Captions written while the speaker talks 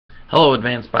Hello,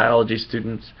 advanced biology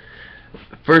students.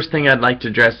 First thing I'd like to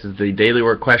address is the daily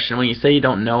work question. When you say you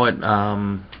don't know it,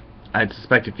 I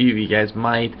suspect a few of you guys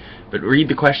might, but read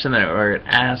the question where it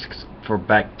asks for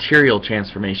bacterial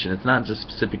transformation. It's not just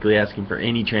specifically asking for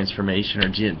any transformation or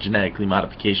genetically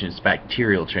modification, it's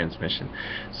bacterial transmission.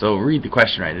 So read the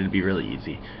question right, it'll be really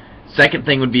easy. Second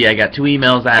thing would be, I got two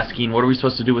emails asking, what are we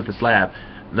supposed to do with this lab?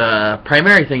 The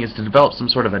primary thing is to develop some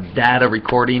sort of a data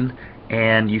recording,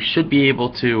 and you should be able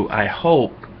to, I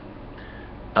hope,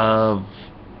 have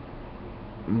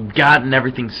gotten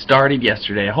everything started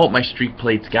yesterday. I hope my streak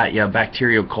plates got you a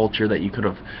bacterial culture that you could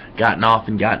have gotten off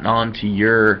and gotten onto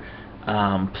your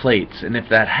plates. And if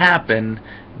that happened,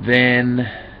 then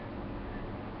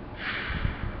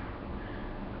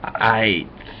I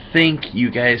think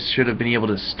you guys should have been able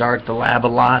to start the lab a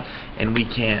lot, and we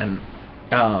can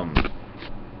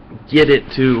get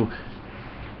it to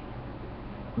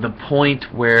the point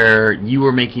where you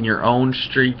were making your own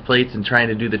streak plates and trying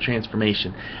to do the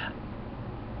transformation.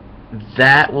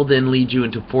 That will then lead you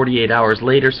into 48 hours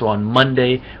later, so on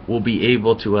Monday we'll be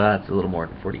able to, it's a little more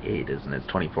than 48, isn't it? It's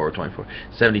 24,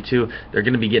 72. They're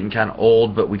going to be getting kind of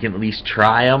old, but we can at least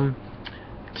try them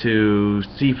to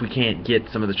see if we can't get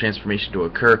some of the transformation to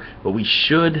occur. But we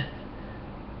should,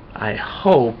 I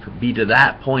hope, be to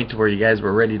that point where you guys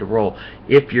were ready to roll.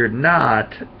 If you're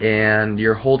not, and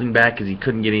you're holding back because you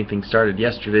couldn't get anything started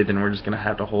yesterday, then we're just going to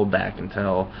have to hold back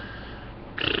until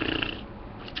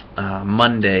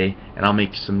Monday, and I'll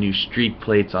make some new streak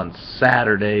plates on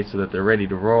Saturday so that they're ready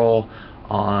to roll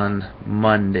on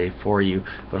Monday for you.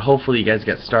 But hopefully you guys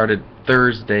got started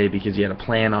Thursday because you had a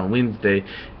plan on Wednesday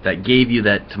that gave you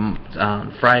that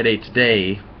Friday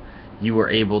today you were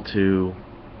able to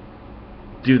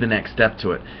do the next step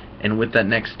to it. And with that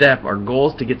next step, our goal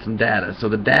is to get some data. So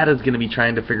the data is going to be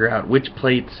trying to figure out which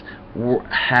plates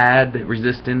had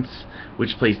resistance,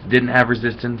 which plates didn't have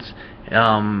resistance,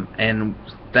 and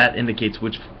that indicates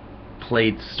which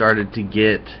plates started to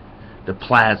get the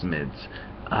plasmids.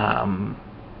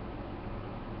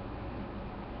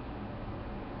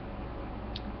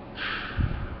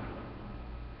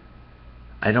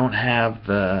 I don't have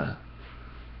the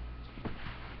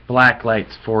black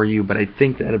lights for you, but I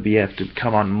think that'll have to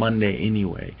come on Monday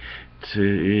anyway.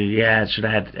 It should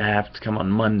have to come on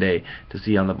Monday to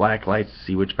see on the black lights to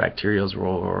see which bacterials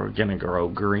were gonna grow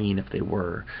green if they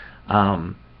were.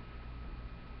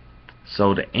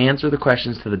 So to answer the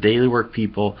questions to the daily work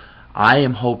people, I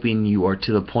am hoping you are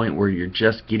to the point where you're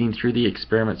just getting through the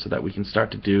experiment so that we can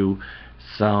start to do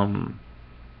some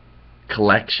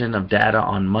collection of data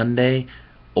on Monday,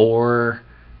 or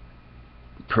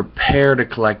prepare to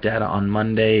collect data on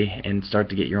Monday and start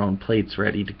to get your own plates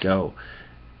ready to go.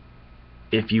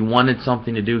 If you wanted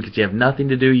something to do because you have nothing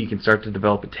to do, you can start to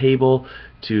develop a table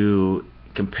to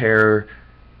compare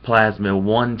plasma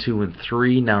 1, 2, and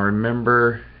 3. Now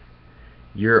remember,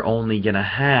 you're only going to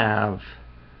have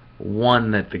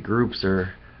one that the groups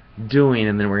are doing,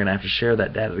 and then we're going to have to share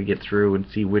that data to get through and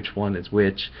see which one is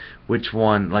which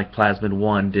one, like plasmid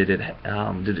 1, did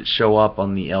it show up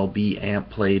on the LB amp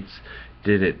plates,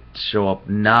 did it show up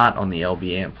not on the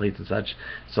LB amp plates and such.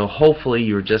 So hopefully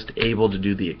you were just able to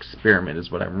do the experiment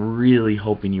is what I'm really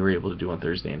hoping you were able to do on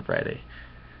Thursday and Friday.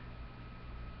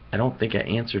 I don't think I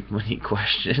answered many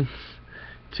questions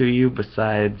to you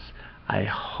besides I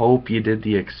hope you did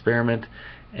the experiment,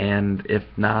 and if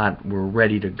not, we're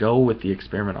ready to go with the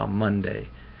experiment on Monday.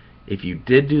 If you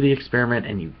did do the experiment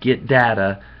and you get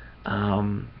data,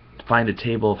 find a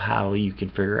table of how you can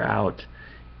figure out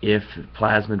if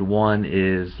plasmid 1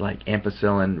 is like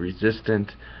ampicillin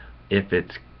resistant, if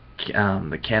it's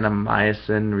the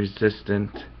kanamycin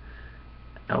resistant,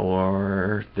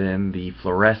 or then the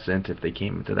fluorescent if they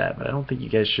came into that. But I don't think you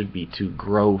guys should be too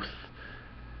growth,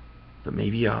 but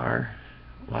maybe you are.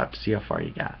 We'll have to see how far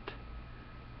you got.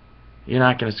 You're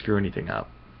not going to screw anything up.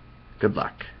 Good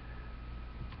luck.